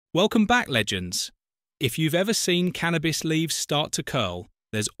Welcome back, legends. If you've ever seen cannabis leaves start to curl,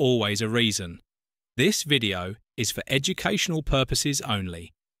 there's always a reason. This video is for educational purposes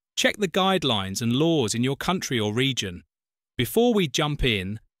only. Check the guidelines and laws in your country or region. Before we jump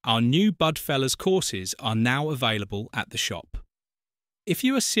in, our new Budfellas courses are now available at the shop. If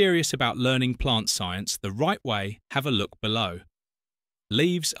you are serious about learning plant science the right way, have a look below.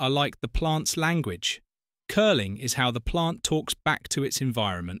 Leaves are like the plant's language. Curling is how the plant talks back to its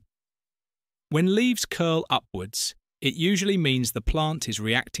environment. When leaves curl upwards, it usually means the plant is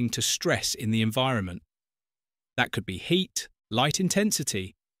reacting to stress in the environment. That could be heat, light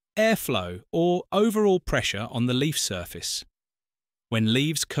intensity, airflow, or overall pressure on the leaf surface. When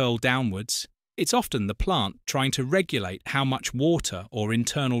leaves curl downwards, it's often the plant trying to regulate how much water or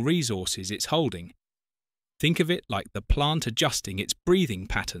internal resources it's holding. Think of it like the plant adjusting its breathing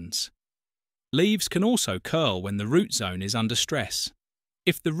patterns. Leaves can also curl when the root zone is under stress.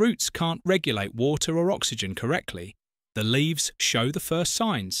 If the roots can't regulate water or oxygen correctly, the leaves show the first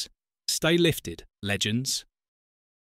signs. Stay lifted, legends.